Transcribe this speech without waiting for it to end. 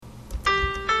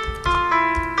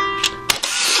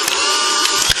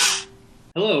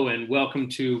welcome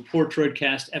to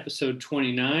Portroidcast episode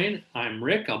 29. I'm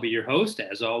Rick. I'll be your host,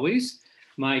 as always.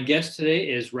 My guest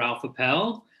today is Ralph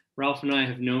Appel. Ralph and I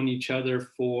have known each other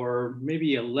for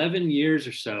maybe 11 years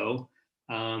or so.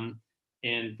 And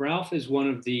Ralph is one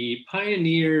of the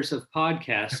pioneers of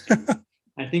podcasting.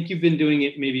 I think you've been doing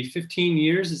it maybe 15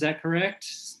 years. Is that correct?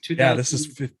 Yeah, this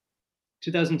is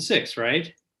 2006,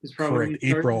 right? It's probably correct.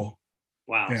 April.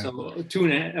 Wow. Yeah. So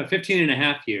 15 and a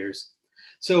half years.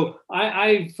 So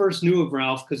I first knew of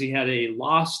Ralph because he had a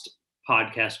Lost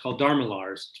podcast called Dharma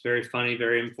Lars. It's very funny,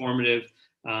 very informative.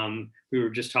 We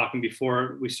were just talking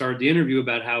before we started the interview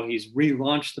about how he's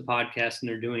relaunched the podcast and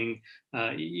they're doing,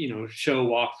 show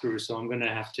walkthroughs. So I'm going to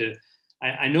have to,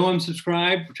 I know I'm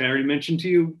subscribed, which I already mentioned to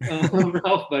you,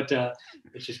 Ralph, but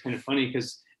it's just kind of funny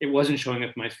because it wasn't showing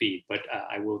up in my feed. But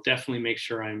I will definitely make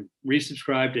sure I'm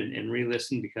resubscribed and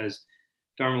re-listen because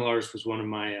Dharma Lars was one of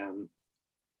my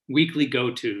weekly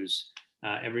go-tos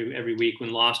every week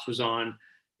when Lost was on.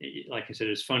 Like I said,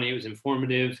 it was funny, it was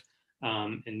informative,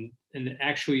 and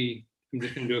actually I'm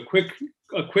just going to do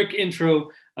a quick intro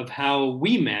of how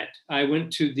we met. I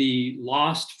went to the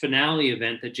Lost finale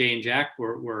event that Jay and Jack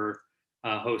were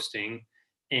hosting,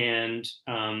 and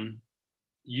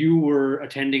you were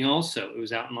attending also. It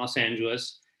was out in Los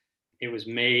Angeles. It was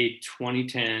May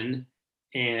 2010,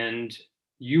 and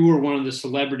you were one of the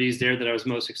celebrities there that I was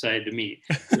most excited to meet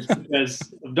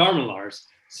because of Dharma Lars.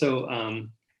 So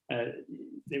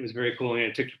it was very cool. And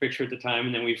I took your picture at the time,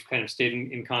 and then we've kind of stayed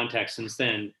in contact since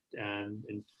then, and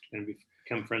kind of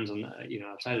become friends on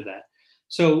outside of that.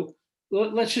 So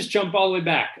let's just jump all the way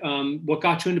back. What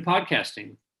got you into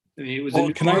podcasting? I mean, it was.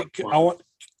 Well,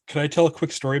 can I tell a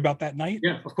quick story about that night?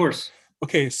 Yeah, of course.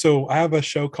 Okay, so I have a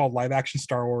show called Live Action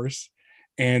Star Wars.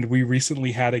 And we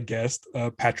recently had a guest,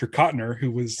 Patrick Kottner,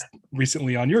 who was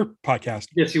recently on your podcast.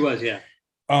 Yes, he was. Yeah.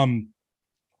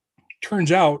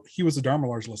 Turns out he was a Dharma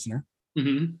Lars listener.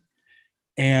 Mm-hmm.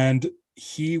 And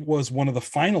he was one of the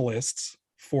finalists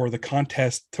for the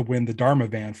contest to win the Dharma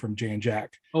van from Jay and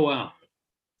Jack. Oh, wow.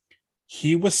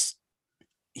 He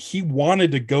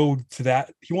wanted to go to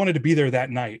that. He wanted to be there that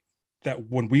night, that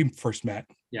when we first met.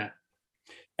 Yeah.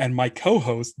 And my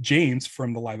co-host, James,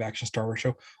 from the Live Action Star Wars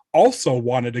show, also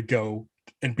wanted to go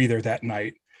and be there that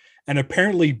night. And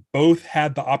apparently both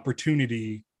had the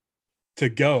opportunity to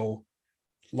go,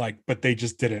 but they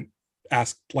just didn't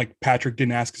ask. Patrick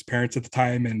didn't ask his parents at the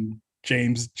time, and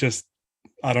James just,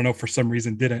 I don't know, for some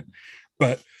reason didn't.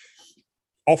 But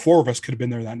all four of us could have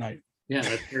been there that night. Yeah,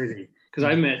 that's crazy. Because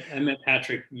I met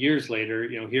Patrick years later,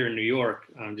 here in New York,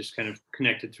 just kind of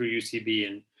connected through UCB,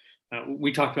 and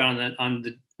we talked about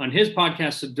on his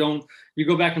podcast. So don't you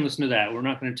go back and listen to that. We're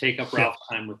not going to take up Ralph's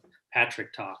time with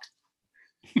Patrick talk.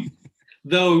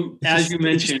 Though, as you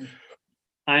mentioned,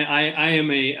 I am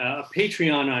a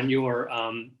Patreon on your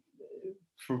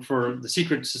for the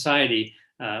Secret Society.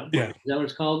 Is that what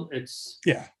it's called? It's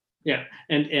yeah.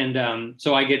 And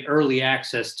so I get early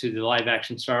access to the Live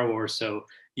Action Star Wars. So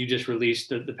you just released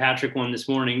the Patrick one this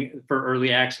morning for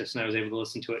early access, and I was able to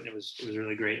listen to it, and it was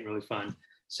really great and really fun.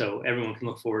 So everyone can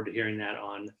look forward to hearing that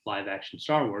on Live Action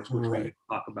Swar Wars, which we'll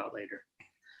talk about later.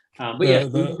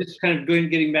 Just kind of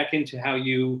getting back into how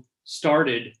you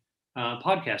started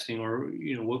podcasting, or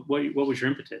what was your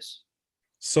impetus?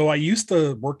 So I used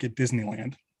to work at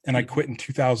Disneyland, and I quit in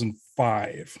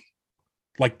 2005,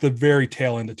 like the very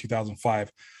tail end of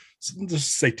 2005. So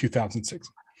just say 2006.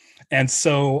 And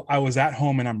so I was at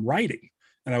home and I'm writing,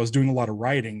 and I was doing a lot of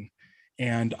writing.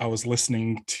 And I was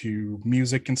listening to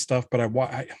music and stuff, but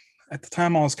I at the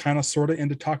time I was kind of sort of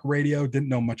into talk radio, didn't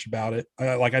know much about it.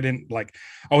 I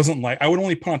would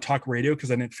only put on talk radio because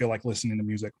I didn't feel like listening to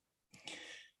music.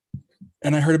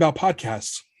 And I heard about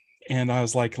podcasts, and I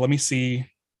was like, let me see.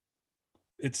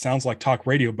 It sounds like talk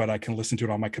radio, but I can listen to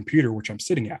it on my computer, which I'm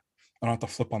sitting at. I don't have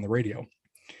to flip on the radio.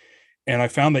 And I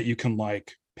found that you can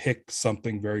pick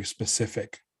something very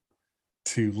specific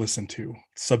to listen to,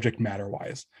 subject matter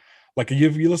wise.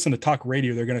 If you listen to talk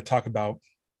radio, they're going to talk about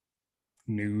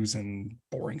news and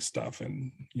boring stuff.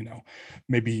 And,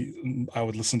 maybe I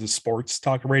would listen to sports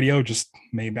talk radio, just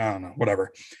maybe, I don't know,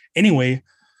 whatever. Anyway,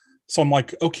 so I'm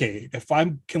like, okay, if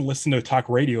I can listen to talk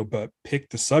radio, but pick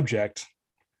the subject,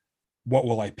 what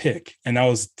will I pick? And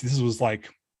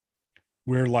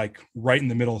we're right in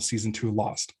the middle of season 2 of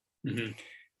Lost. Mm-hmm.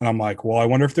 And I'm like, well, I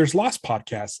wonder if there's Lost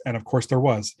podcasts. And of course there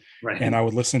was. Right. And I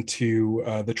would listen to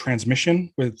The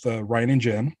Transmission with Ryan and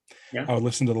Jen. Yeah. I would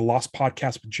listen to the Lost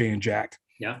podcast with Jay and Jack.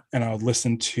 Yeah. And I would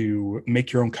listen to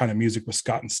Make Your Own Kind of Music with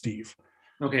Scott and Steve.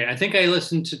 Okay. I think I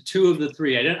listened to 2 of the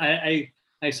 3.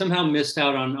 I somehow missed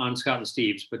out on Scott and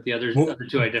Steve's, but the other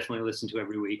two I definitely listen to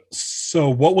every week. So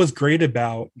what was great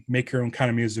about Make Your Own Kind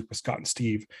of Music with Scott and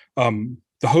Steve,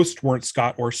 the hosts weren't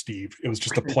Scott or Steve. It was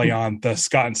just a play on the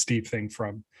Scott and Steve thing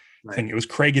from thing. It was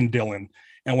Craig and Dylan.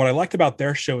 And what I liked about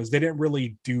their show is they didn't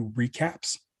really do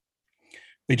recaps.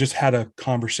 They just had a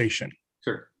conversation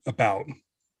about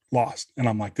Lost. And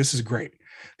I'm like, this is great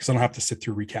because I don't have to sit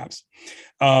through recaps.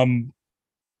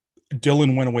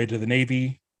 Dylan went away to the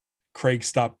Navy. Craig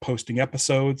stopped posting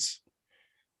episodes.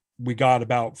 We got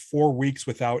about 4 weeks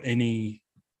without any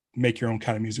Make Your Own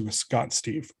Kind of Music with Scott and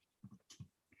Steve.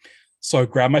 So I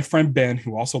grabbed my friend Ben,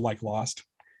 who also liked Lost,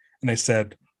 and I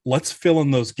said, let's fill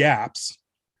in those gaps.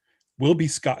 We'll be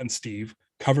Scott and Steve,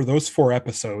 cover those 4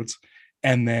 episodes,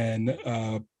 and then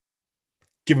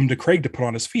give them to Craig to put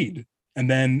on his feed. And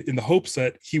then in the hopes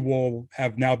that he will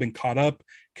have now been caught up,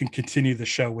 can continue the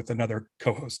show with another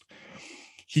co-host.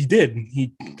 He did.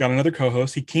 He got another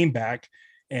co-host. He came back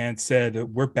and said,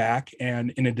 we're back.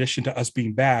 And in addition to us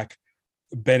being back,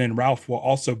 Ben and Ralph will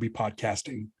also be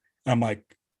podcasting. I'm like,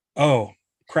 oh,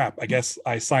 crap. I guess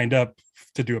I signed up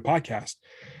to do a podcast.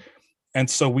 And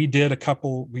so we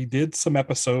did some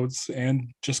episodes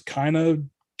and just kind of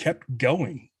kept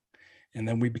going. And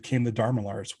then we became the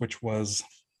Dharmalars, which was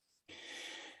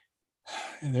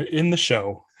in the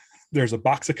show. There's a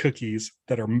box of cookies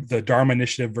that are the Dharma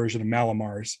Initiative version of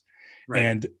Malamars. Right.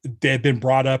 And they had been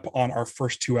brought up on our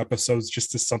first 2 episodes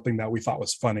just as something that we thought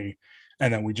was funny.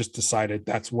 And then we just decided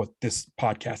that's what this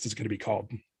podcast is going to be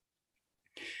called.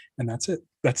 And that's it.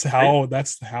 That's how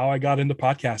I got into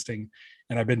podcasting.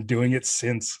 And I've been doing it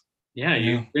since. Yeah,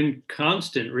 you've been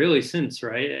constant really since,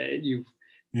 right? You've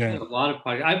done a lot of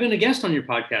podcasts. I've been a guest on your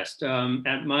podcast.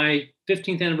 At my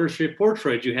 15th anniversary of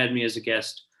Portroid, you had me as a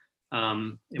guest.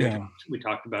 We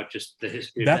talked about just the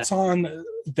history. That's on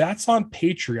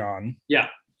Patreon. Yeah.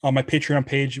 On my Patreon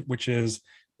page, which is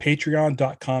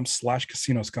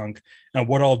patreon.com/casinoskunk. And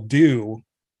what I'll do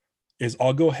is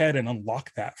I'll go ahead and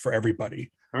unlock that for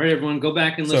everybody. All right, everyone, go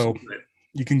back and listen to it.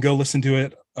 You can go listen to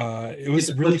it. It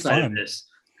was really fun.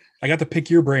 I got to pick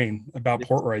your brain about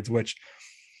Portroids, which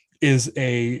is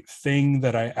a thing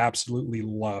that I absolutely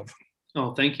love.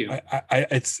 Oh, thank you.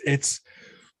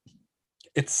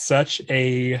 It's such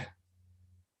a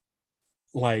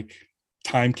like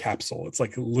time capsule. It's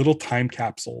like little time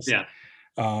capsules. Yeah.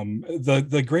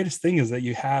 The greatest thing is that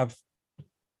you have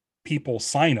people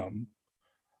sign them.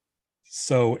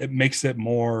 So it makes it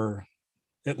more,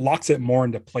 it locks it more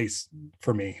into place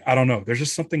for me. I don't know. There's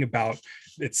just something about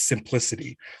its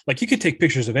simplicity. Like you could take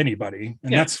pictures of anybody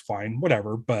and that's fine,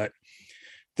 whatever. But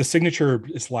the signature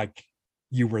is like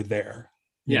you were there.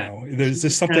 You know, there's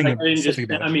just something, about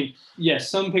it. I mean, yes,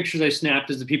 some pictures I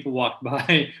snapped as the people walked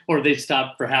by or they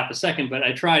stopped for half a second, but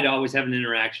I try to always have an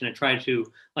interaction. I try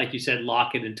to, like you said,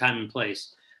 lock it in time and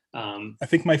place. I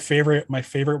think my favorite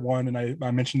one, and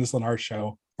I mentioned this on our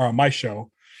show or on my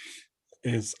show,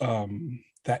 is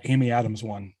that Amy Adams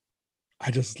one. I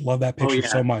just love that picture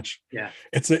so much. Yeah.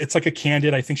 It's like a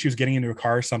candid. I think she was getting into a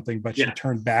car or something, but she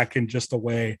turned back in just a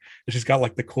way. And she's got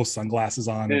like the cool sunglasses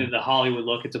on. And the Hollywood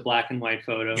look. It's a black and white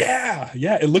photo. Yeah.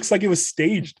 Yeah. It looks like it was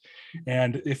staged.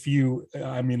 And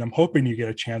I'm hoping you get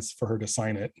a chance for her to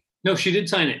sign it. No, she did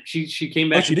sign it. She came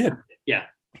back. Oh, she did. Yeah.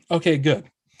 Okay, good.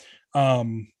 Yeah.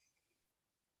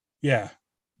 Now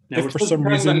if for some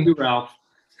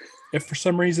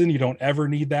reason you don't ever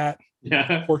need that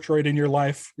Portroid in your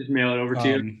life, just mail it over to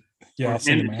you. Yeah, I'll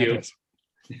send you my address.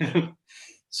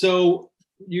 So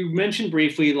you mentioned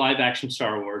briefly live action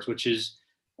Star Wars, which is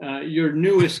your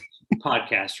newest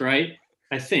podcast, right?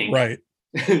 I think. Right.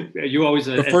 You always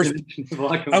I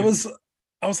was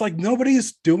like,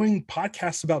 nobody's doing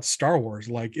podcasts about Star Wars.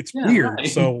 Like it's weird. Right.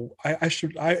 So I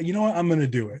should you know what? I'm gonna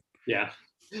do it. Yeah.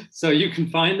 So you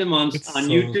can find them on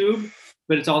YouTube,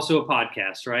 but it's also a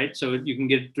podcast, right? So you can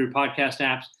get it through podcast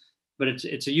apps, but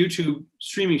it's a YouTube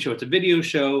streaming show. It's a video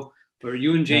show where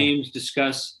you and James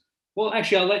discuss. Well,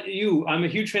 actually, I'll let you. I'm a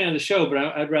huge fan of the show, but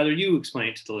I'd rather you explain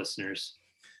it to the listeners.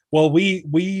 Well,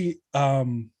 we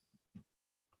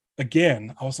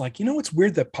again, I was like, it's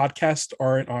weird that podcasts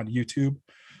aren't on YouTube.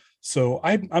 So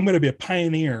I'm going to be a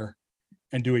pioneer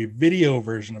and do a video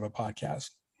version of a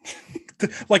podcast.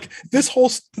 Like this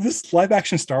live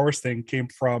action Star Wars thing came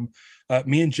from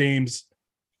me and James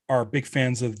are big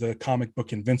fans of the comic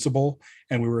book Invincible,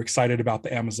 and we were excited about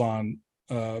the Amazon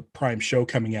Prime show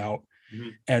coming out. Mm-hmm.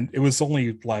 And it was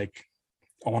only like,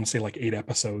 I want to say like 8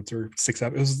 episodes or 6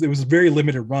 episodes. It was a very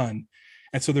limited run.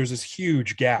 And so there's this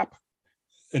huge gap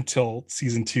until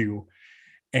season 2.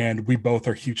 And we both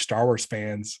are huge Star Wars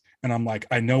fans. And I'm like,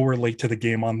 I know we're late to the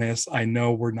game on this. I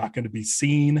know we're not going to be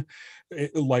seen.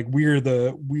 like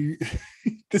we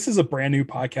this is a brand new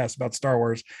podcast about Star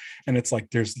Wars, and it's like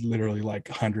there's literally like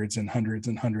hundreds and hundreds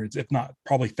and hundreds, if not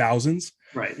probably thousands.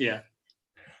 Right. Yeah.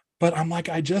 But I'm like,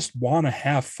 I just want to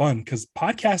have fun, because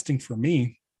podcasting for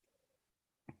me,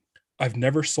 I've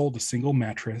never sold a single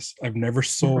mattress. I've never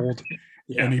sold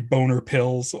any boner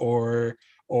pills or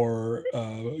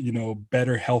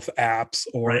better health apps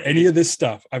or any of this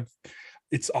stuff.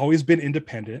 It's always been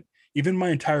independent. Even my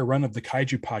entire run of the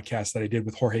Kaiju podcast that I did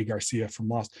with Jorge Garcia from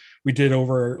Lost, we did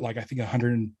over like, I think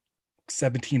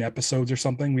 117 episodes or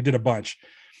something. We did a bunch.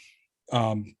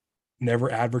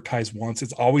 Never advertised once.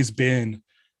 It's always been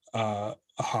a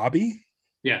hobby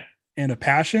and a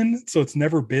passion. So it's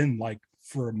never been like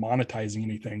for monetizing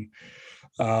anything.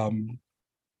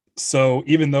 So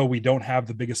even though we don't have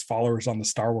the biggest followers on the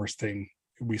Star Wars thing,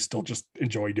 we still just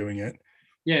enjoy doing it.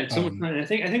 Yeah, it's so much fun. And I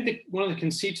think that one of the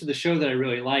conceits of the show that I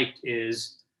really liked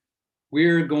is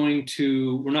we're not going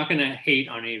to hate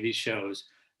on any of these shows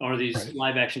or these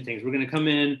live action things. We're going to come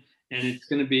in and it's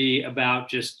going to be about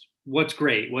just what's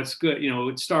great, what's good.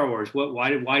 It's Star Wars. Why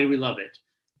do we love it?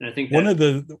 And I think one of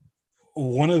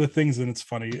the things, and it's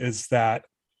funny, is that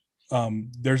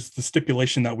there's the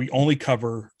stipulation that we only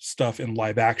cover stuff in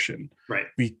live action. Right.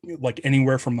 We like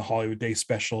anywhere from the Hollywood Day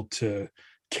special to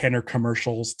Kenner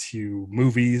commercials to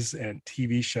movies and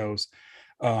TV shows.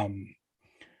 And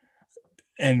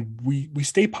we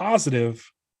stay positive,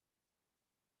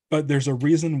 but there's a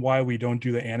reason why we don't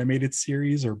do the animated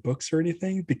series or books or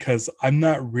anything, because I'm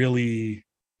not really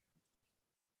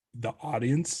the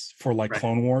audience for like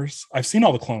Clone Wars. I've seen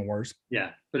all the Clone Wars.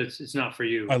 Yeah, but it's not for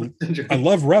you. I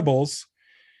love Rebels,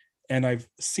 and I've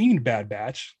seen Bad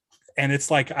Batch, and it's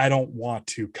like I don't want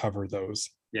to cover those.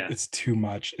 Yeah, it's too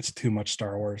much. It's too much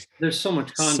Star Wars. There's so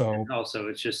much content. Also,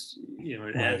 it's just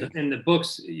and the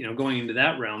books, going into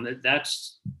that realm.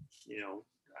 That's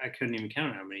I couldn't even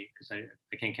count how many, because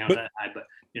I can't count that high. But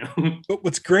But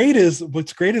what's great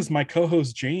is my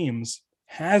co-host James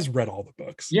has read all the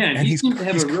books. Yeah, and he's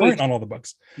current on all the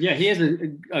books. Yeah, he has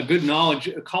a good knowledge,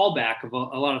 a callback of a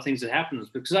lot of things that happen in this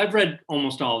book, because I've read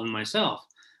almost all of them myself.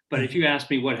 But if you ask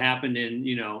me what happened in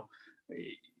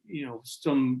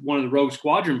one of the Rogue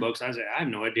Squadron books, I say I have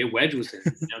no idea Wedge was in.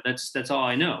 That's all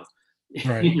I know.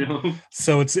 Right.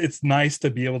 So it's nice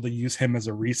to be able to use him as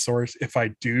a resource if I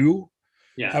do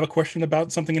have a question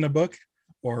about something in a book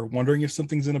or wondering if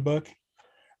something's in a book.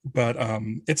 But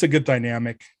it's a good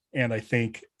dynamic. And I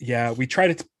think, we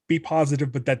try to be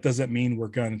positive, but that doesn't mean we're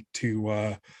going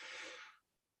to,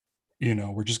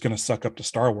 we're just going to suck up to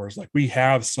Star Wars. Like, we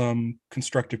have some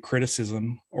constructive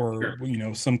criticism or,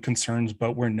 some concerns,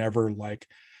 but we're never like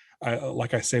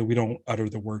I say, we don't utter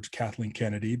the words Kathleen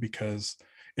Kennedy, because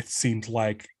it seems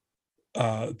like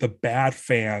the bad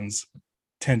fans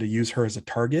tend to use her as a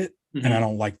target. Mm-hmm. And I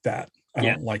don't like that. I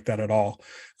don't like that at all.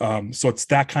 So it's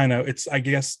that kind of, I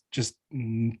guess, just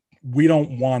we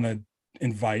don't want to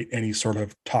invite any sort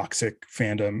of toxic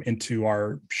fandom into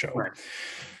our show. Right.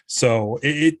 So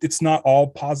it's not all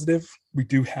positive. We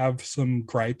do have some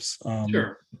gripes,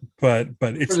 but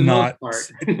it's not.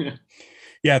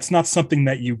 It's not something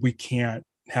that we can't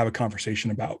have a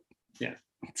conversation about. Yeah.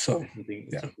 So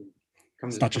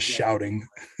it's not just shouting.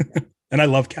 And I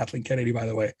love Kathleen Kennedy, by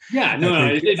the way. Yeah,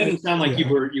 it didn't sound like you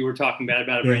were talking bad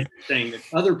about it, but you're saying that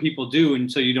other people do, and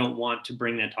so you don't want to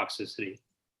bring that toxicity.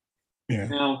 Yeah.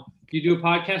 Now, you do a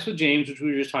podcast with James, which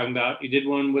we were just talking about. You did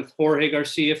one with Jorge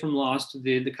Garcia from Lost,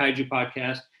 the Kaiju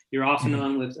podcast. You're off and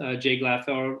on with Jay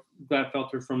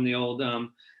Gladfelter from the old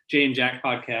Jay and Jack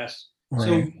podcast. Right.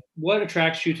 So what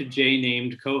attracts you to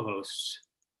Jay-named co-hosts?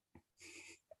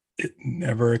 It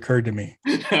never occurred to me.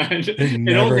 It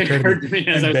never occurred to me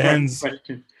as I was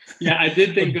question. Yeah, I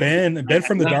did think Ben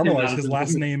from the Dharma Laws. His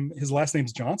last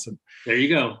name's Johnson. There you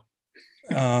go.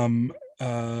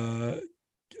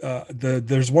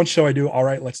 There's one show I do. All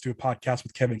right, let's do a podcast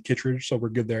with Kevin Kittredge. So we're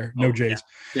good there. No Jays.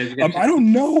 Yeah. I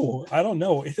don't know.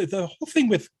 The whole thing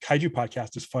with Kaiju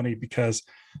podcast is funny because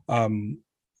I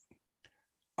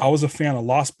was a fan of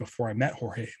Lost before I met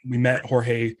Jorge. We met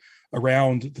Jorge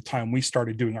around the time we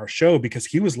started doing our show because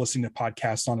he was listening to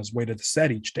podcasts on his way to the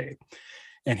set each day.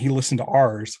 And he listened to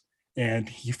ours and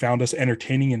he found us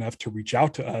entertaining enough to reach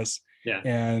out to us. Yeah.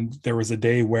 And there was a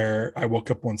day where I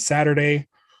woke up one Saturday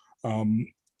and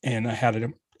I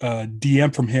had a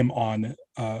DM from him on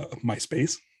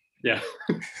MySpace. Yeah.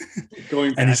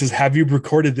 And he says, "Have you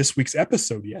recorded this week's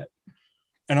episode yet?"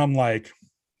 And I'm like,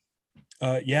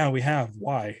 "Yeah, we have.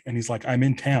 Why?" And he's like, "I'm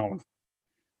in town."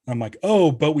 I'm like,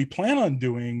 "Oh, but we plan on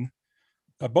doing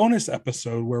a bonus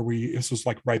episode where this was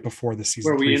like right before the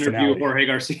season where we interview Jorge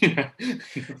Garcia."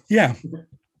 Yeah.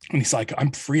 And he's like,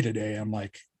 "I'm free today." I'm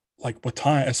like, like, what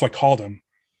time? And so I called him,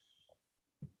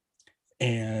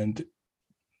 and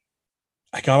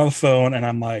I got on the phone, and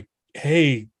I'm like,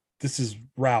 hey, this is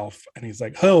Ralph. And he's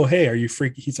like, oh, hey, are you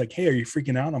freaking? He's like, hey, are you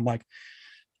freaking out? And I'm like,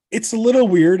 it's a little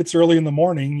weird. It's early in the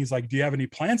morning. He's like, do you have any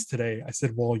plans today? I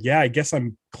said, well, yeah, I guess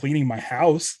I'm cleaning my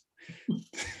house.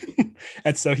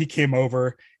 And so he came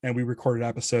over and we recorded an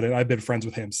episode, and I've been friends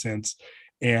with him since.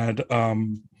 And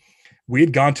we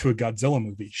had gone to a Godzilla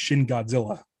movie, Shin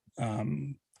Godzilla,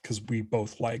 because we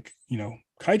both like,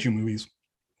 kaiju movies.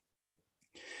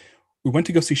 We went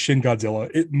to go see Shin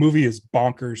Godzilla. Movie is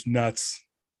bonkers, nuts,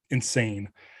 insane.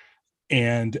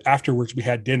 And afterwards, we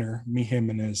had dinner, me, him,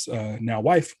 and his now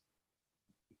wife.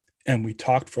 And we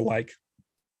talked for like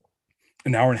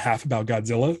an hour and a half about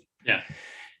Godzilla. Yeah.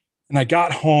 And I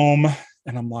got home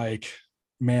and I'm like,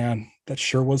 man, that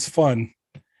sure was fun.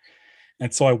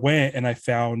 And so I went and I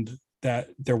found that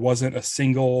there wasn't a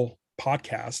single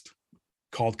podcast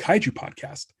called Kaiju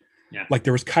Podcast. Yeah. Like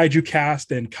there was Kaiju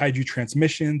Cast and Kaiju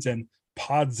Transmissions and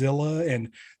Podzilla,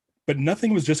 but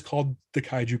nothing was just called the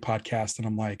Kaiju Podcast. And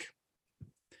I'm like,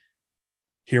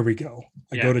 here we go.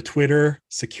 I go to Twitter,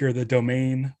 secure the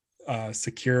domain,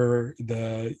 secure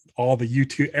all the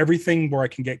YouTube, everything where I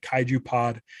can get Kaiju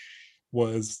Pod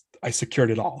I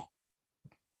secured it all.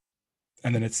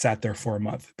 And then it sat there for a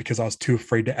month because I was too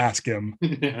afraid to ask him,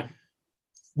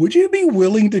 would you be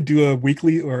willing to do a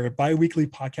weekly or a bi-weekly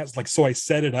podcast? Like, so I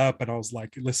set it up and I was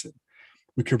like, listen,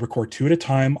 we could record 2 at a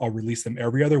time. I'll release them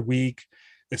every other week.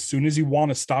 As soon as you want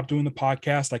to stop doing the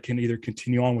podcast, I can either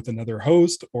continue on with another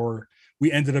host, or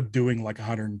we ended up doing like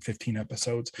 115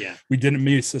 episodes. Yeah. We didn't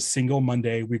miss a single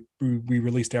Monday. We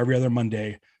released every other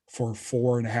Monday for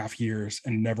 4.5 years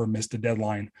and never missed a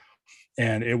deadline.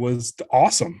 And it was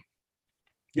awesome.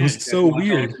 It was so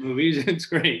weird. Movies, it's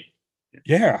great.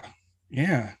 Yeah.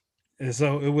 And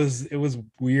so it was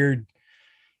weird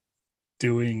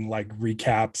doing like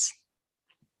recaps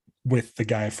with the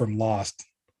guy from Lost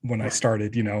when I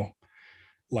started,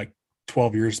 like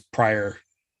 12 years prior,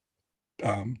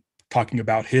 talking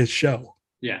about his show.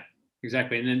 Yeah,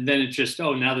 exactly. And then it's just,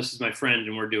 oh, now this is my friend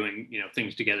and we're doing,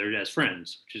 things together as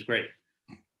friends, which is great.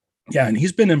 Yeah. And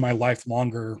he's been in my life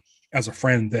longer as a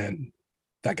friend than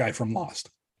that guy from Lost.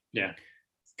 Yeah.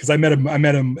 Because I met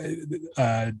him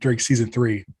during season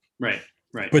 3. Right.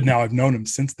 But now I've known him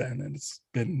since then. And it's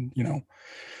been,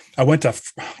 I went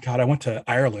to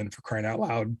Ireland, for crying out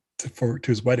loud, to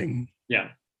his wedding. Yeah.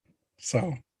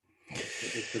 So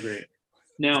it's great.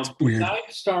 Now,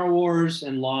 besides Star Wars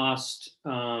and Lost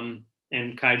and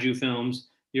kaiju films,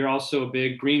 you're also a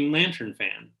big Green Lantern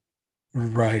fan.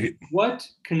 Right. What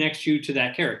connects you to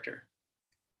that character?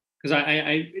 Because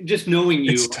I just knowing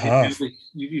you, it's tough.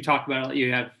 You talk about it,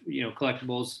 you have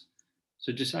collectibles,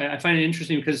 so just I find it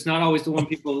interesting because it's not always the one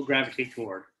people gravitate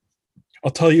toward.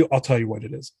 I'll tell you what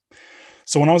it is.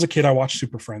 So when I was a kid, I watched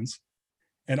Super Friends,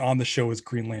 and on the show is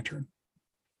Green Lantern.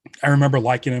 I remember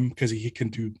liking him because he can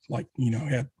do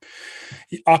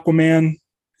Aquaman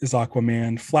is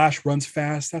Aquaman. Flash runs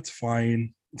fast, that's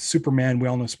fine. Superman, we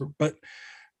all know, but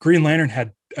Green Lantern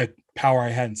had a power I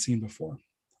hadn't seen before.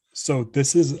 So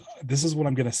this is what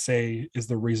I'm gonna say is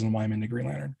the reason why I'm into Green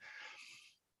Lantern.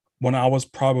 When I was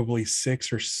probably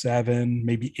 6 or 7,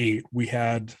 maybe 8, we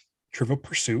had Trivial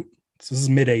Pursuit. So this is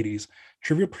mid 80s,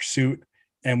 Trivial Pursuit.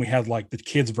 And we had like the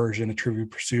kids version of Trivial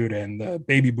Pursuit and the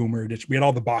baby boomer edition. We had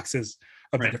all the boxes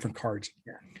of the different cards.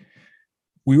 Yeah.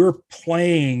 We were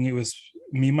playing, it was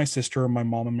me, my sister, my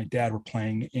mom, and my dad were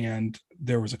playing. And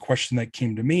there was a question that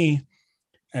came to me,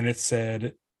 and it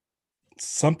said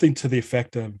something to the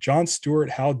effect of Jon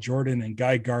Stewart, Hal Jordan, and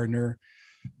Guy Gardner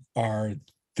are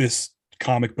this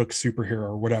comic book superhero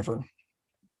or whatever.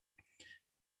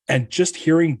 And just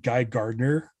hearing Guy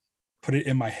Gardner put it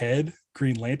in my head,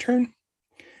 Green Lantern.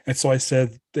 And so I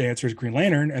said, the answer is Green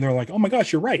Lantern. And they're like, oh my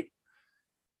gosh, you're right.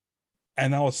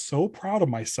 And I was so proud of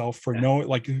myself for knowing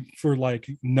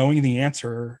the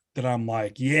answer, that I'm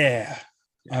like,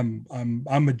 I'm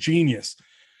a genius.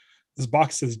 This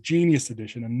box says Genius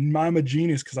Edition, and I'm a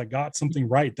genius because I got something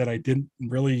right that I didn't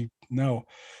really know.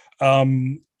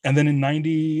 And then in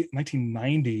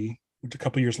 1990, which a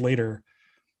couple years later,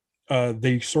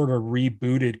 they sort of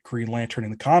rebooted Green Lantern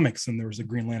in the comics, and there was a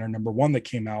Green Lantern #1 that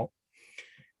came out.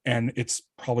 And it's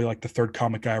probably like the 3rd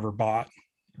comic I ever bought.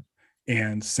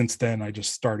 And since then, I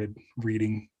just started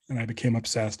reading and I became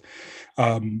obsessed.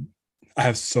 I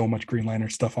have so much Green Lantern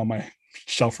stuff on my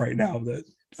shelf right now that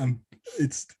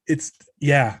it's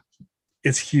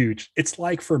huge. It's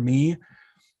like, for me,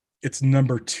 it's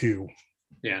number 2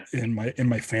 in my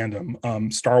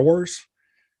fandom. Star Wars,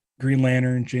 Green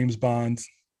Lantern, James Bond,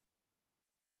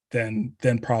 then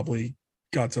probably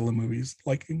Godzilla movies.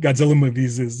 Like Godzilla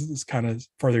movies is kind of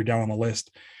farther down on the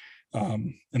list.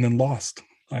 And then Lost.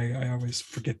 I always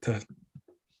forget to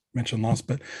mention Lost,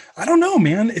 but I don't know,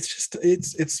 man. It's just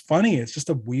it's funny. It's just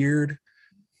it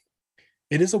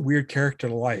is a weird character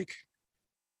to like.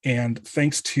 And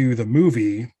thanks to the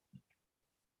movie,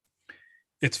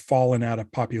 it's fallen out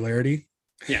of popularity.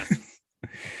 Yeah.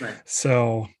 Right.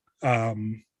 So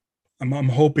I'm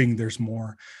hoping there's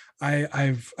more.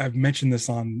 I've mentioned this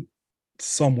on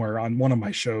somewhere on one of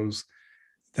my shows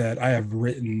that I have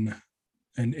written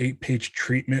an 8-page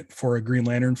treatment for a Green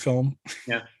Lantern film.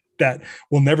 Yeah. That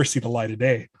will never see the light of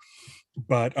day.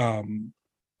 But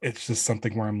it's just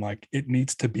something where I'm like, it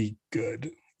needs to be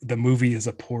good. The movie is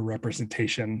a poor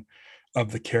representation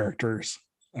of the characters.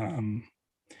 And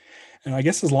I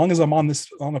guess as long as I'm on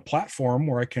a platform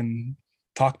where I can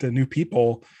talk to new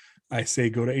people, I say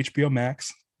go to HBO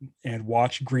Max and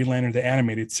watch Green Lantern, the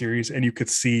animated series, and you could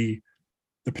see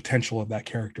the potential of that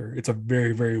character. It's a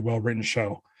very, very well-written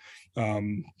show.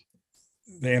 The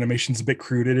animation's a bit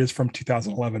crude. It is from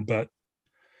 2011, but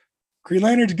Green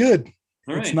Lantern's good.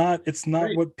 All it's right. not Great. it's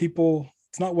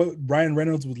not what Ryan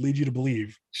Reynolds would lead you to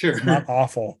believe. Sure. It's not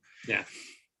awful. Yeah.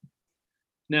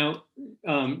 Now,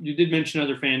 you did mention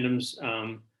other fandoms.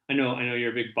 I know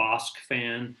you're a big Bosk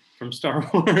fan from Star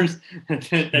Wars.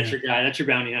 That's your guy. That's your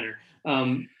bounty hunter.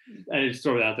 I just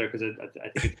throw it out there because I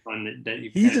think it's fun that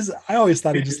you. I always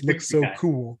thought he just looked so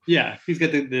cool. Yeah, he's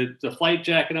got the flight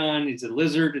jacket on. He's a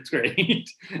lizard. It's great.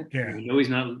 Yeah. I know he's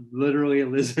not literally a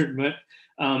lizard, but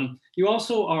you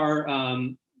also are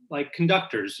like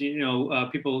conductors.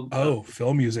 People.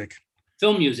 Film music.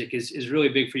 Film music is really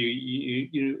big for you.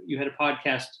 You had a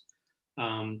podcast,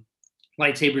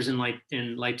 lightsabers and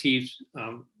leitmotifs.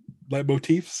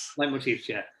 Leitmotifs.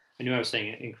 Yeah, I knew I was saying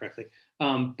it incorrectly.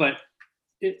 But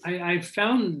I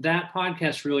found that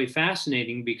podcast really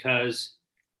fascinating because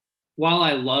while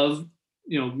I love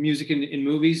music in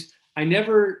movies, I'm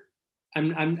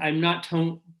not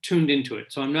tuned into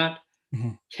it, so I'm not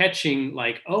catching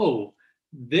like, oh,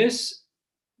 there's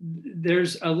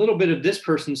a little bit of this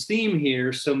person's theme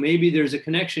here, so maybe there's a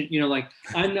connection. Like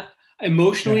I'm not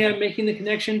emotionally, I'm making the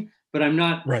connection, but I'm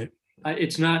not. Right.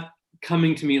 It's not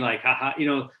coming to me like, haha.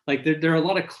 Like there are a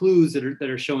lot of clues that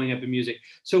are showing up in music.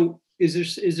 So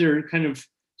is there kind of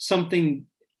something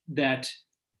that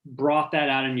brought that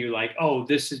out in you, like, oh,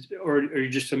 this is, or you're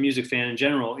just a music fan in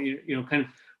general? Kind of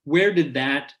where did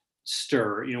that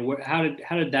stir? How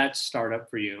did that start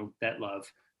up for you? That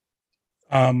love.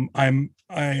 I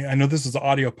know this is an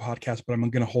audio podcast, but I'm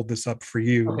going to hold this up for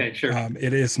you. Okay, sure.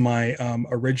 It is my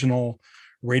original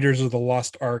Raiders of the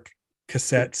Lost Ark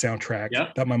cassette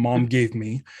soundtrack that my mom gave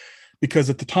me,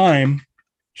 because at the time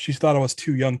she thought I was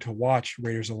too young to watch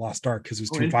Raiders of the Lost Ark because it was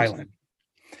too violent.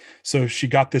 So she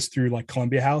got this through like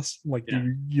Columbia House, like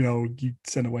you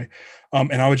send away,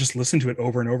 and I would just listen to it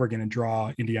over and over again and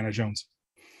draw Indiana Jones.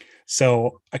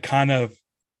 So I kind of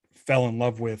fell in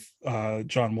love with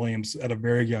John Williams at a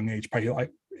very young age. Probably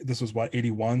like this was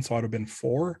 81, so I'd have been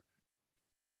 4.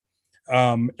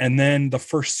 And then the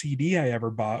first CD I ever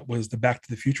bought was the Back to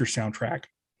the Future soundtrack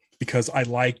because I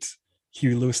liked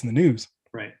Huey Lewis and the News.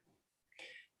 Right.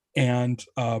 And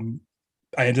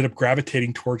I ended up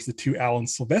gravitating towards the 2 Alan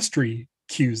Silvestri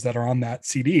cues that are on that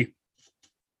CD.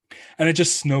 And it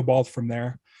just snowballed from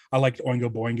there. I liked Oingo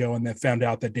Boingo, and then found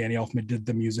out that Danny Elfman did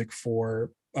the music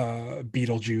for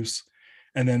Beetlejuice.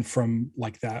 And then from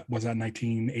like that was that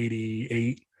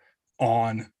 1988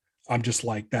 on, I'm just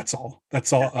like, that's all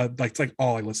that's like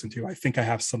all I listen to. I think I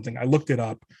have something, I looked it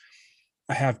up,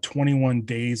 I have 21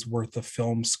 days worth of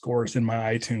film scores in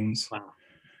my iTunes. Wow.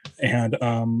 And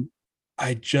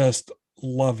I just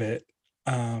love it.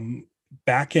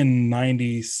 Back in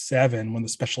 97, when the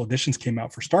special editions came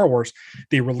out for Star Wars,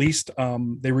 they re-released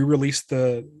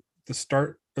the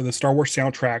Star Wars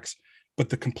soundtracks, but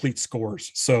the complete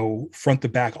scores. So front to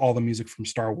back, all the music from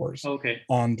Star Wars. Okay.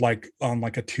 On like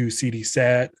a 2 CD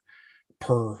set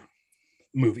per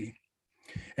movie.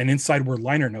 And inside were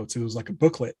liner notes. It was like a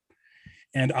booklet.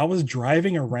 And I was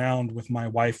driving around with my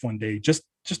wife one day just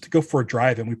to go for a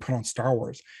drive, and we put on Star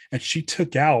Wars, and she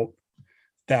took out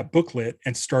that booklet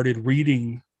and started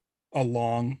reading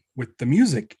along with the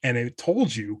music, and it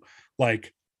told you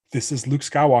like, this is Luke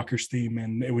Skywalker's theme,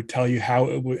 and it would tell you how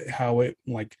it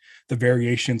like the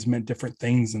variations meant different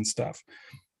things and stuff.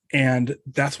 And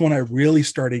that's when I really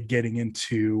started getting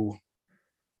into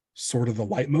sort of the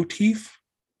leitmotif,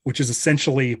 which is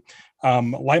essentially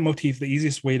leitmotif. The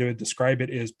easiest way to describe it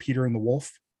is Peter and the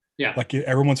Wolf. Yeah. Like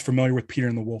everyone's familiar with Peter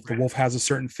and the Wolf. The Right. wolf has a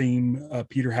certain theme.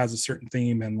 Peter has a certain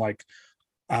theme. And like,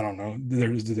 I don't know,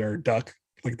 there's a duck,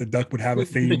 like the duck would have a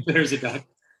theme. There's a duck.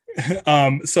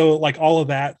 So like all of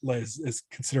that is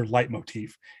considered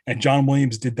leitmotif, and John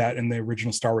Williams did that in the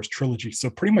original Star Wars trilogy. So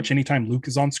pretty much anytime Luke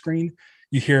is on screen,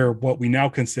 you hear what we now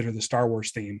consider the Star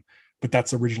Wars theme, but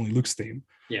that's originally Luke's theme.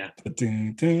 Yeah. That's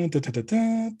Luke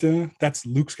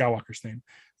Skywalker's theme,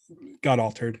 got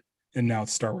altered, and now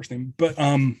it's Star Wars theme. But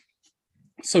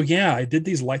so yeah, I did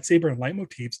these lightsaber and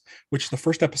leitmotifs, which the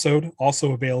first episode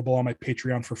also available on my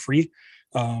Patreon for free.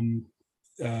 um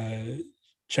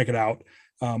Check it out.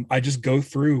 I just go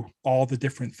through all the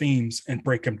different themes and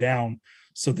break them down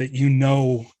so that you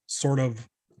know sort of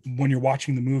when you're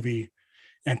watching the movie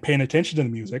and paying attention to the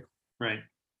music, Right.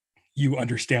 you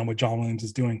understand what John Williams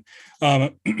is doing.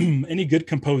 Any good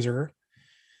composer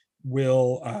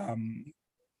will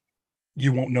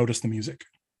you won't notice the music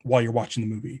while you're watching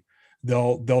the movie.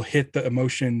 They'll hit the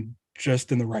emotion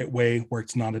just in the right way where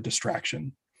it's not a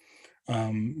distraction.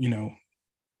 You know,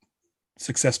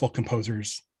 successful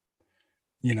composers,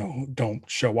 you know, don't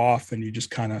show off, and you just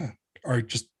kind of are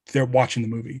just they're watching the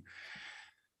movie.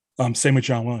 Same with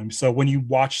John Williams. So when you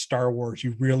watch Star Wars,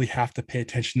 you really have to pay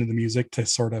attention to the music to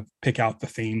sort of pick out the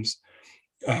themes.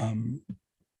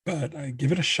 But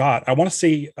give it a shot. I want to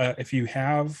see if you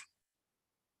have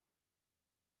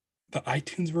the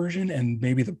iTunes version and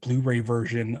maybe the Blu-ray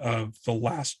version of The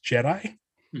Last Jedi.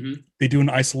 Mm-hmm. They do an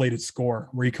isolated score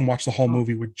where you can watch the whole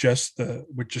movie with just the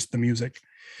music,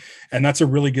 and that's a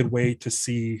really good way to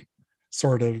see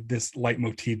sort of this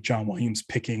leitmotif John Williams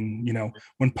picking. You know,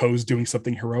 when Poe's doing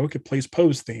something heroic, it plays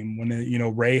Poe's theme. When you know,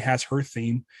 Rey has her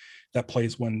theme that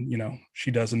plays when, you know,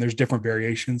 she does, and there's different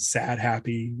variations: sad,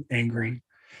 happy, angry.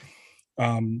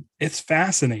 It's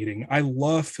fascinating. I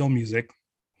love film music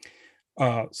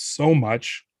so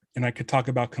much, and I could talk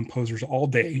about composers all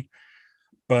day,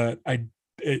 but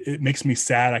it makes me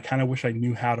sad. I kind of wish I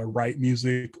knew how to write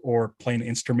music or play an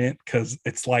instrument, because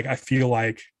it's like I feel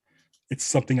like it's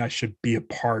something I should be a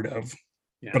part of,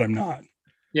 but I'm not.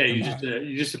 Yeah,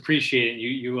 you just appreciate it.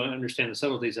 You understand the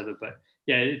subtleties of it, but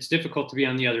yeah, it's difficult to be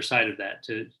on the other side of that,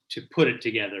 to put it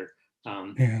together.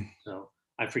 So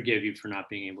I forgive you for not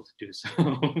being able to do so.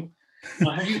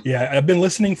 Yeah, I've been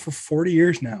listening for 40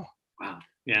 years now. Wow.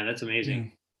 Yeah, that's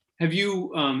amazing. Yeah. Have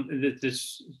you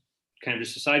this kind of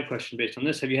just a side question based on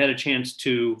this, have you had a chance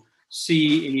to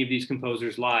see any of these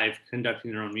composers live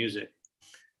conducting their own music?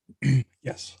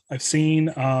 Yes, I've seen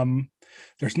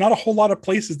there's not a whole lot of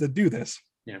places that do this.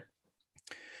 Yeah.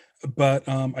 But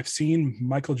I've seen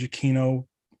Michael Giacchino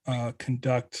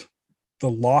conduct the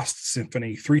Lost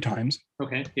Symphony 3 times.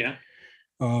 Okay, yeah.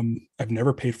 I've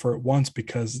never paid for it once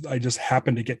because I just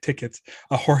happened to get tickets.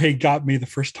 Jorge got me the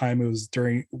first time.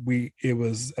 It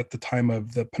was at the time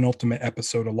of the penultimate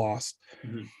episode of Lost.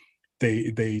 Mm-hmm.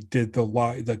 They did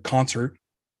the concert,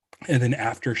 and then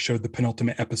after showed the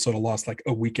penultimate episode of Lost like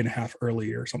a week and a half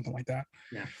earlier or something like that.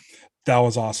 Yeah, that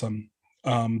was awesome.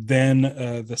 Then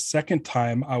the second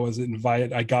time I was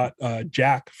invited, I got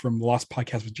Jack from the Lost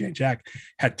Podcast with Jay and Jack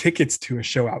had tickets to a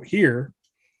show out here,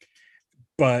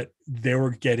 but they were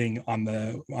getting on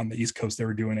the East Coast. They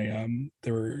were doing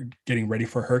they were getting ready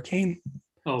for a hurricane.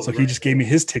 So he just gave me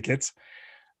his tickets,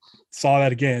 saw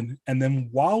that again. And then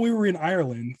while we were in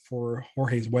Ireland for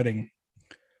Jorge's wedding,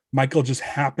 Michael just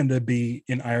happened to be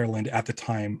in Ireland at the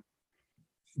time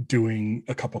doing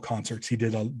a couple concerts. He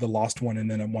did the Lost one and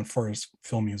then one for his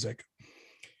film music.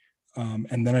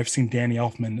 And then I've seen Danny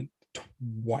Elfman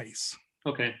twice.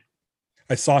 Okay.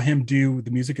 I saw him do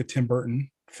the music of Tim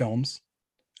Burton films,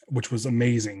 which was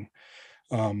amazing.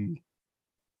 They're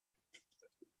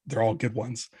all good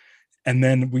ones. And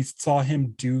then we saw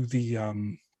him do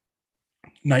the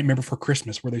Nightmare Before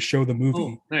Christmas, where they show the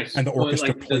movie. Nice. And the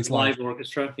orchestra plays live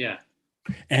orchestra. Yeah.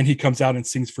 And he comes out and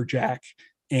sings for Jack.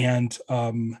 And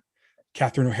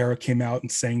Catherine O'Hara came out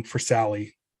and sang for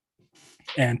Sally.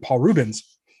 And Paul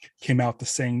Rubens came out to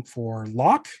sing for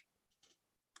Locke.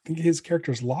 I think his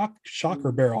character is Locke, Shock,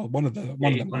 or Barrel. One of them.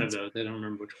 One of those. I don't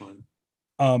remember which one.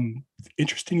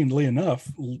 Interestingly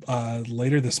enough,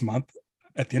 later this month,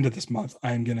 at the end of this month,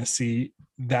 I'm going to see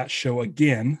that show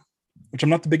again, which I'm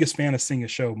not the biggest fan of seeing a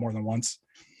show more than once.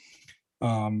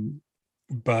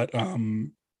 But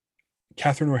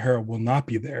Catherine O'Hara will not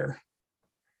be there,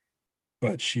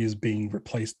 but she is being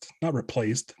not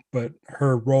replaced, but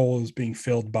her role is being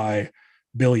filled by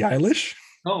Billie Eilish.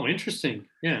 Oh, interesting.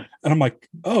 Yeah. And I'm like,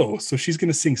 oh, so she's going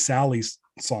to sing Sally's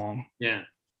song. Yeah.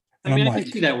 I mean, I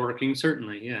can see that working,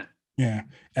 certainly. Yeah. Yeah.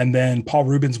 And then Paul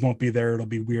Rubens won't be there. It'll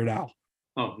be Weird Al.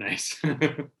 Oh, nice.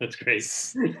 That's great.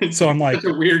 So I'm like, it's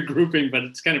a weird grouping, but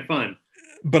it's kind of fun.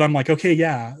 But I'm like, okay,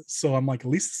 yeah. So I'm like, at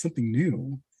least it's something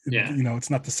new. Yeah. You know, it's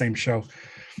not the same show.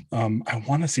 I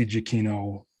want to see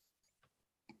Giacchino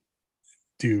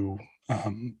do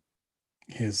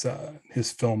his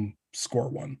film score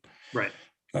one. Right.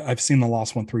 I've seen the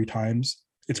Lost one 3 times.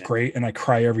 It's Yeah. great, and I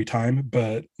cry every time.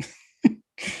 But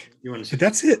You want to see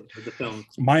that's it. the film.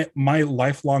 My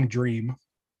lifelong dream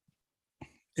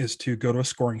is to go to a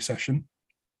scoring session.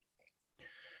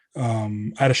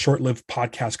 I had a short-lived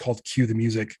podcast called Cue the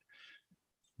Music,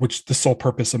 which the sole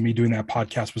purpose of me doing that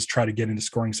podcast was try to get into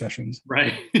scoring sessions.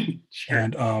 Right. Sure.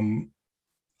 And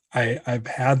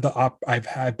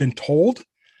I've been told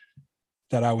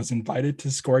that I was invited to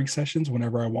scoring sessions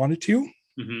whenever I wanted to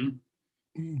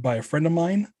by a friend of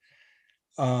mine.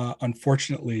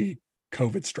 Unfortunately,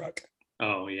 COVID struck.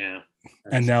 Oh yeah.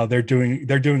 And now they're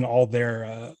doing all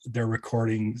their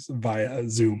recordings via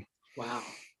Zoom. Wow.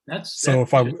 That's so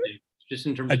if I just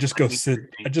in terms I just go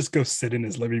sit in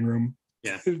his living room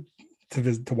to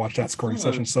watch that scoring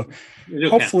session. So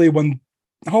hopefully when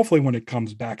it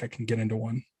comes back, I can get into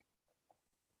one.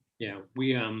 Yeah,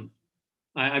 we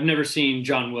I've never seen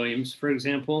John Williams, for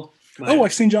example.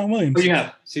 I've seen John Williams. Oh, you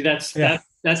have. See, that's kind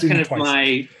of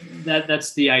twice.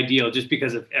 that's the ideal, just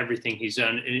because of everything he's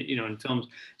done, in films.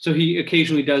 So he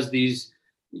occasionally does these,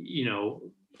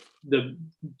 the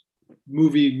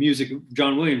movie music,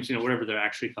 John Williams, whatever they're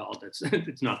actually called.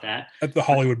 It's not that. At the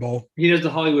Hollywood Bowl. He does the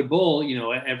Hollywood Bowl,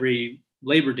 every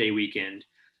Labor Day weekend.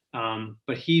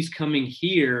 But he's coming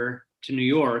here to New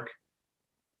York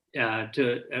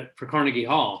for Carnegie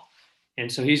Hall, and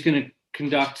so he's going to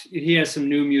conduct. He has some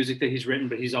new music that he's written,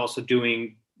 but he's also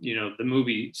doing the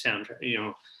movie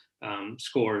soundtrack,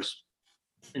 scores,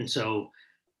 and so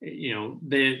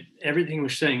everything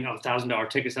was saying $1,000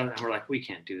 tickets, and we're like, we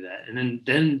can't do that. And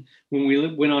then when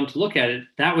we went on to look at it,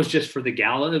 that was just for the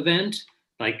gala event,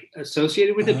 like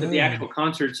associated with it, but the actual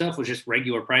concert itself was just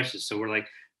regular prices. So we're like,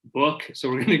 book. So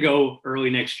we're going to go early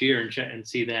next year and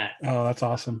see that. Oh, that's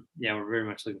awesome. Yeah, we're very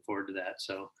much looking forward to that.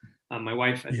 So my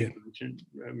wife, I think,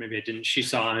 maybe I didn't, she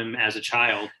saw him as a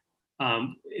child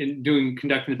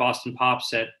conducting the Boston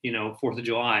Pops at 4th of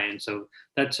July, and so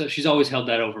that's she's always held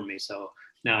that over me. So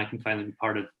now I can finally be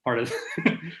part of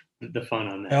the fun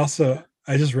on that.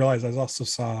 I just realized I also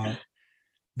saw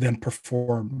them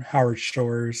perform Howard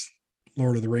Shore's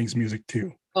Lord of the Rings music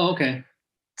too. Oh, okay.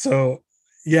 So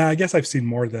yeah, I guess I've seen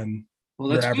more than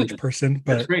your average person,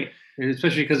 but that's great,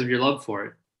 especially because of your love for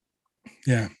it.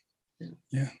 Yeah.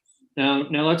 Now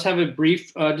let's have a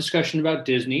brief discussion about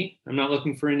Disney. I'm not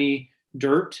looking for any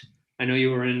dirt. I know you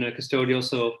were in custodial,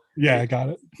 so yeah, I got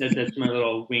it. That's my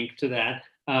little wink to that.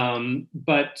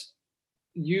 But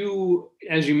you,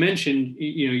 as you mentioned,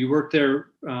 you worked there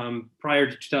prior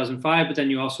to 2005, but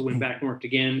then you also went back and worked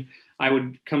again. I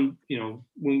would come,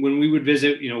 when we would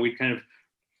visit, we'd kind of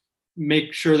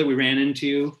make sure that we ran into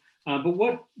you. But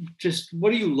what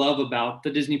do you love about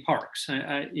the Disney parks?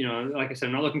 I like I said,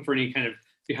 I'm not looking for any kind of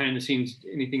behind the scenes,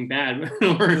 anything bad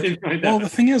or anything like that. Well, the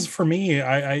thing is, for me,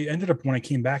 I ended up, when I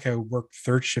came back, I worked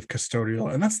third shift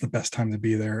custodial, and that's the best time to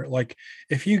be there. Like,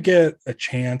 if you get a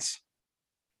chance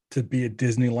to be at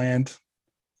Disneyland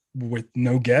with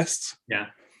no guests, yeah,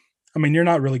 I mean, you're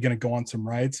not really going to go on some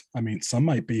rides. I mean, some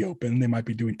might be open. They might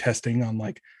be doing testing on,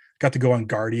 like, got to go on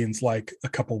Guardians like a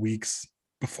couple weeks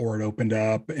before it opened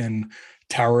up, and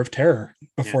Tower of Terror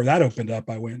before that opened up.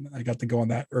 I got to go on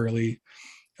that early.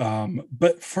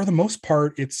 But for the most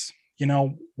part, it's,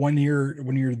 when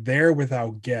you're there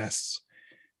without guests,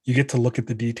 you get to look at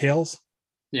the details.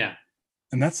 Yeah.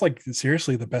 And that's like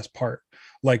seriously the best part.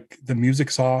 Like, the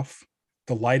music's off,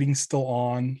 the lighting's still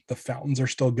on, the fountains are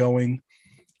still going.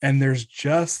 And there's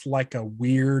just like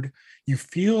you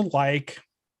feel like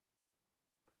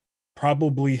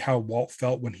probably how Walt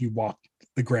felt when he walked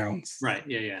the grounds. Right.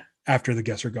 Yeah. After the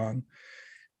guests are gone.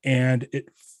 And it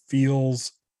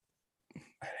feels,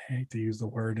 I hate to use the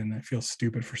word, and I feel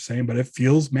stupid for saying, but it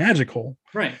feels magical.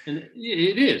 Right. And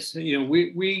it is.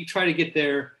 We try to get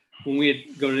there when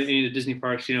we go to any of the Disney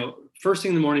parks, first thing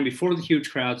in the morning before the huge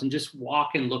crowds, and just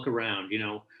walk and look around. We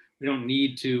don't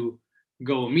need to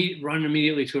run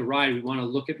immediately to a ride. We want to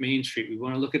look at Main Street. We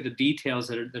want to look at the details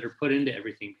that are put into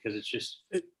everything, because it's just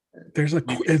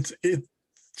it's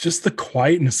just the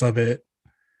quietness of it.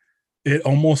 It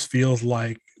almost feels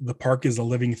like the park is a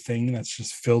living thing that's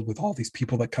just filled with all these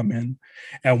people that come in.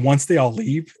 And once they all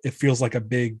leave, it feels like a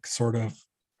big sort of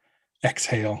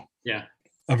exhale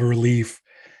of a relief.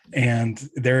 And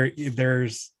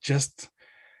there's just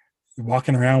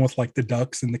walking around with like the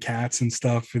ducks and the cats and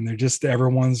stuff. And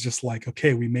everyone's just like,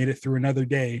 okay, we made it through another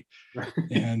day.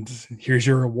 And here's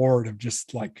your reward of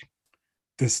just like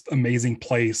this amazing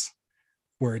place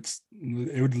where it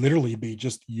would literally be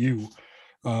just you.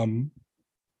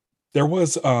 There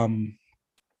was about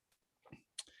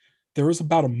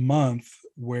a month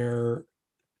where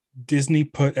Disney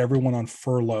put everyone on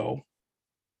furlough.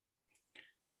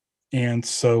 And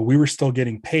so we were still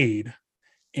getting paid,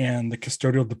 and the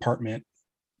custodial department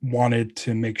wanted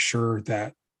to make sure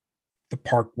that the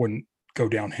park wouldn't go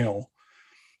downhill.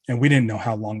 And we didn't know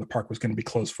how long the park was going to be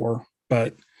closed for,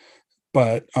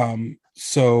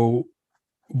 so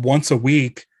once a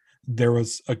week there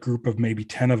was a group of maybe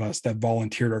 10 of us that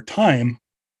volunteered our time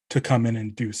to come in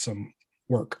and do some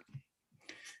work.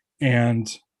 And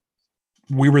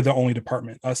we were the only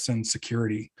department, us and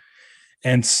security.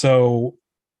 And so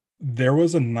there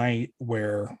was a night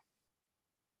where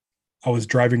I was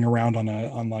driving around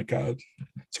on like a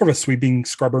sort of a sweeping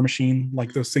scrubber machine,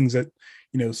 like those things that,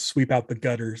 sweep out the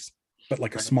gutters, but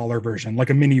like a smaller version, like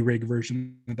a mini rig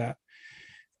version of that.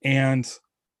 And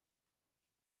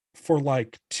for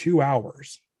like 2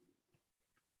 hours,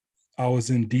 I was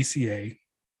in DCA.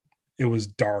 It was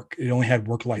dark. It only had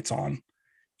work lights on,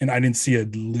 and I didn't see a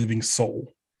living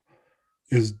soul.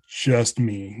 It was just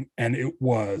me, and it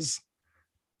was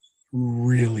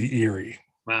really eerie.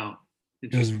 Wow.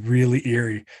 It was really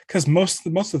eerie because most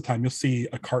of the time you'll see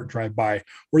a cart drive by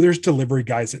where there's delivery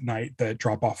guys at night that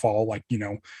drop off all, like,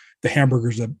 the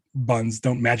hamburgers, the buns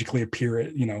don't magically appear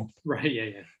at, Right.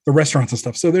 Yeah. the restaurants and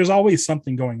stuff. So there's always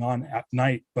something going on at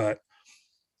night. But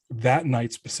that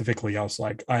night specifically, I was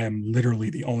like, I am literally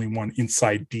the only one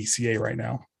inside DCA right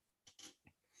now.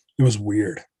 It was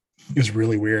weird. It was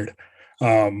really weird.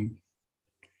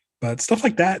 But stuff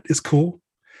like that is cool.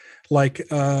 Like,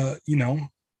 have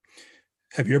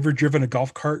you ever driven a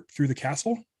golf cart through the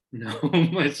castle? No,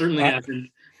 I certainly haven't.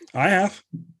 I have.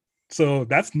 So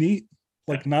that's neat.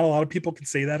 Like, not a lot of people can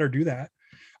say that or do that.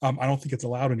 I don't think it's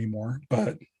allowed anymore,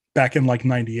 but back in like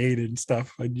 98 and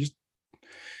stuff, I just,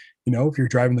 if you're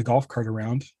driving the golf cart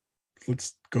around,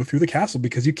 let's go through the castle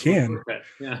because you can.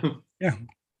 Yeah. Yeah.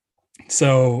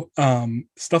 So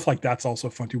stuff like that's also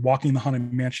fun too. Walking the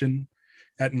Haunted Mansion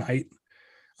at night.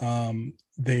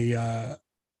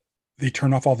 They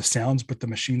turn off all the sounds, but the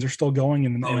machines are still going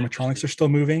and the animatronics are still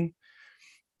moving.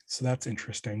 So that's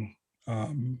interesting.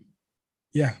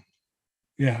 Yeah,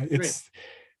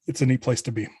 it's a neat place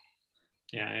to be.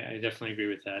 Yeah, I definitely agree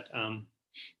with that.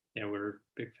 Yeah, we're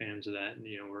big fans of that. And,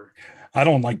 I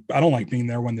don't like being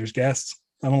there when there's guests.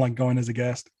 I don't like going as a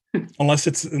guest unless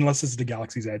it's the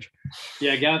Galaxy's Edge.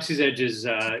 Yeah, Galaxy's Edge is,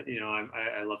 I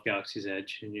love Galaxy's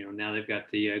Edge, and now they've got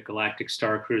the Galactic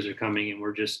Star Cruiser coming, and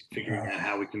we're just figuring out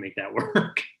how we can make that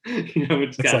work.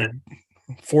 It's got like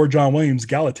 4 John Williams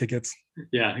Gala tickets.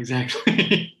 Yeah,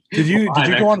 exactly. Did you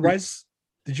go on Rise?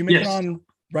 Did you make it on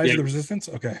Rise of the Resistance?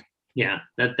 Okay. Yeah,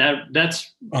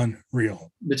 that's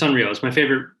unreal. It's unreal. It's my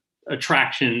favorite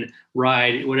attraction,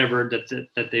 ride, whatever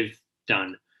that they've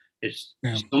done. It's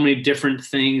so many different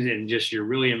things, and just you're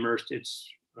really immersed. It's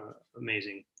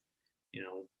amazing,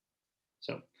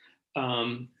 So,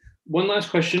 one last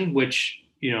question, which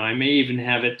I may even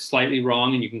have it slightly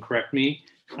wrong, and you can correct me.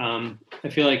 I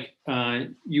feel like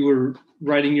you were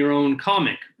writing your own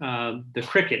comic, The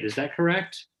Cricket. Is that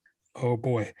correct? Oh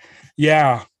boy,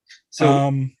 yeah. So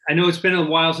I know it's been a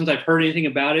while since I've heard anything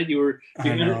about it.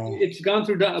 It's gone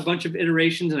through a bunch of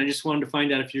iterations, and I just wanted to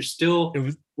find out if you're still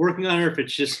working on it, or if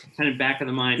it's just kind of back of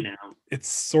the mind now. It's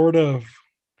sort of,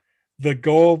 the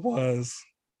goal was,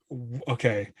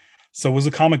 okay, so it was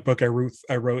a comic book. I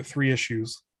wrote 3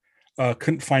 issues,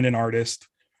 couldn't find an artist,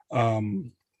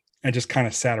 and just kind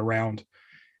of sat around.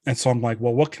 And so I'm like,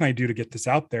 well, what can I do to get this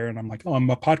out there? And I'm like, I'm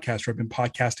a podcaster. I've been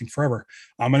podcasting forever.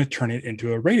 I'm going to turn it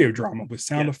into a radio drama with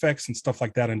sound effects and stuff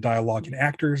like that, and dialogue and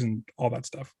actors and all that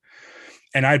stuff.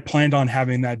 And I had planned on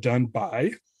having that done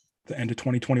by the end of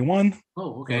 2021.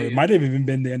 Oh, okay. It might have even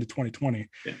been the end of 2020.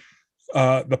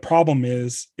 Yeah. The problem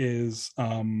is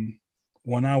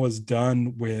when I was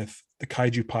done with the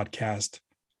Kaiju podcast,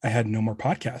 I had no more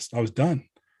podcast. I was done.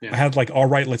 Yeah. I had like, all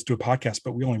right, let's do a podcast,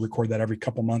 but we only record that every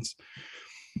couple months.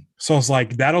 So I was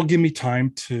like, that'll give me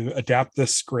time to adapt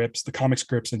the comic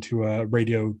scripts into a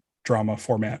radio drama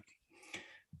format.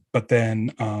 But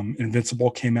then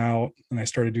Invincible came out, and I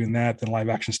started doing that. Then live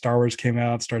action Star Wars came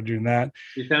out, started doing that.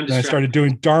 Then I started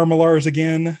doing Dharmalars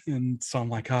again. And so I'm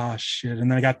like, oh shit.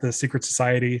 And then I got the Secret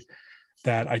Society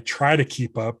that I try to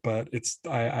keep up, but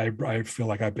I feel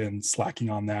like I've been slacking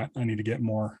on that. I need to get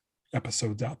more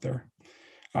episodes out there.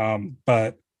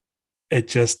 But it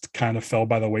just kind of fell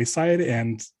by the wayside.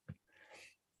 And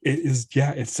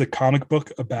it's a comic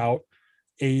book about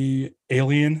a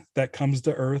alien that comes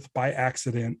to Earth by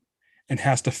accident and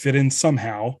has to fit in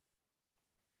somehow.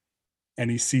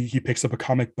 And he picks up a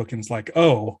comic book and is like,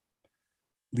 oh,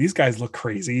 these guys look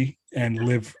crazy and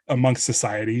live amongst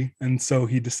society. And so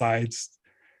he decides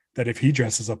that if he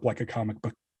dresses up like a comic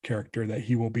book character, that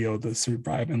he will be able to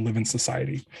survive and live in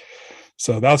society.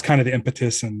 So that was kind of the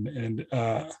impetus. And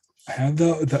I have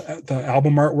the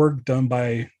album artwork done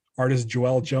by artist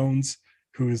Joelle Jones,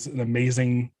 who is an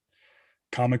amazing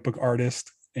comic book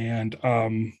artist. And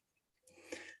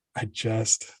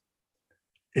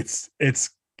it's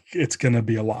gonna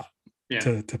be a lot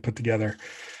to put together.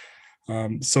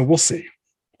 So we'll see.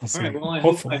 All right. Well,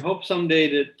 I hope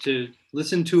someday to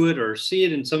listen to it or see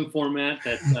it in some format.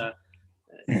 That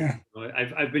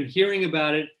I've been hearing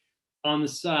about it on the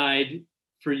side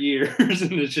for years,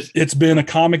 and it's been a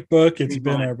comic book, it's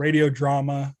been a radio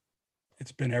drama,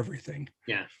 it's been everything.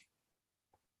 Yeah.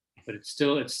 But it's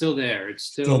still there. It's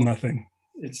still nothing.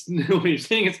 It's no, you're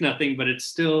saying it's nothing, but it's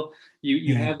still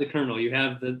you have the kernel, you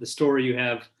have the story, you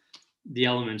have the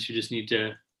elements. You just need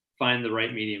to find the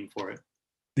right medium for it.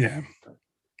 Yeah.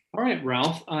 All right,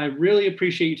 Ralph. I really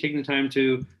appreciate you taking the time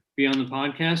to be on the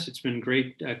podcast. It's been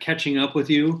great catching up with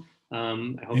you.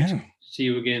 I hope to see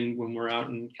you again when we're out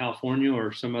in California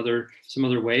or some other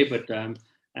way. But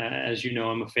as you know,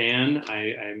 I'm a fan.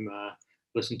 I'm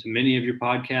listened to many of your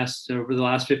podcasts over the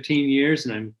last 15 years,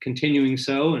 and I'm continuing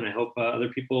so. And I hope other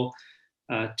people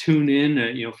tune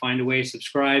in. Find a way to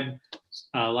subscribe.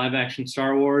 Live action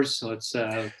Star Wars. So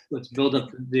let's build up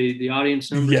the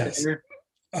audience numbers. Yes. There.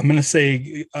 I'm going to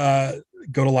say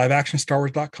go to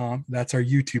liveactionstarwars.com. That's our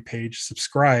YouTube page.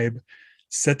 Subscribe,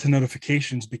 set to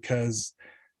notifications, because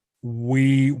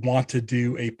we want to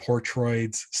do a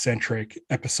Portroids centric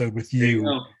episode with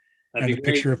you and a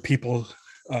picture of people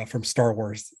from Star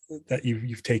Wars that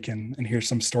you've taken, and here's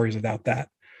some stories about that.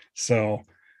 So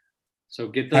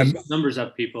get those numbers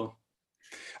up, people.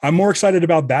 I'm more excited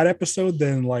about that episode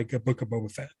than like a Book of Boba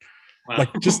Fett. Wow. Like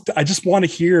I just want to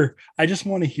hear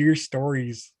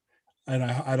stories, and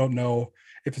I don't know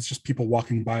if it's just people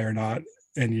walking by or not.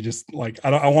 And you just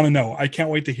I want to know. I can't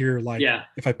wait to hear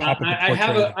if I pop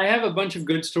up. I have a bunch of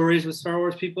good stories with Star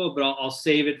Wars people, but I'll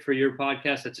save it for your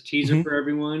podcast. That's a teaser for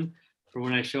everyone for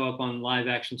when I show up on Live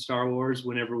Action Star Wars,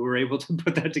 whenever we're able to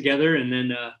put that together, and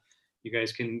then you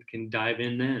guys can dive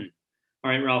in then.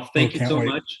 All right, Ralph, thank you so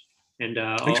much. And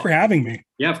thanks for having me.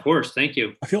 Yeah, of course. Thank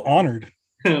you. I feel honored.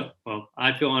 Well,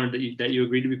 I feel honored that you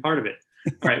agreed to be part of it.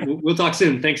 All right, we'll talk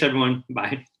soon. Thanks, everyone.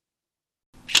 Bye.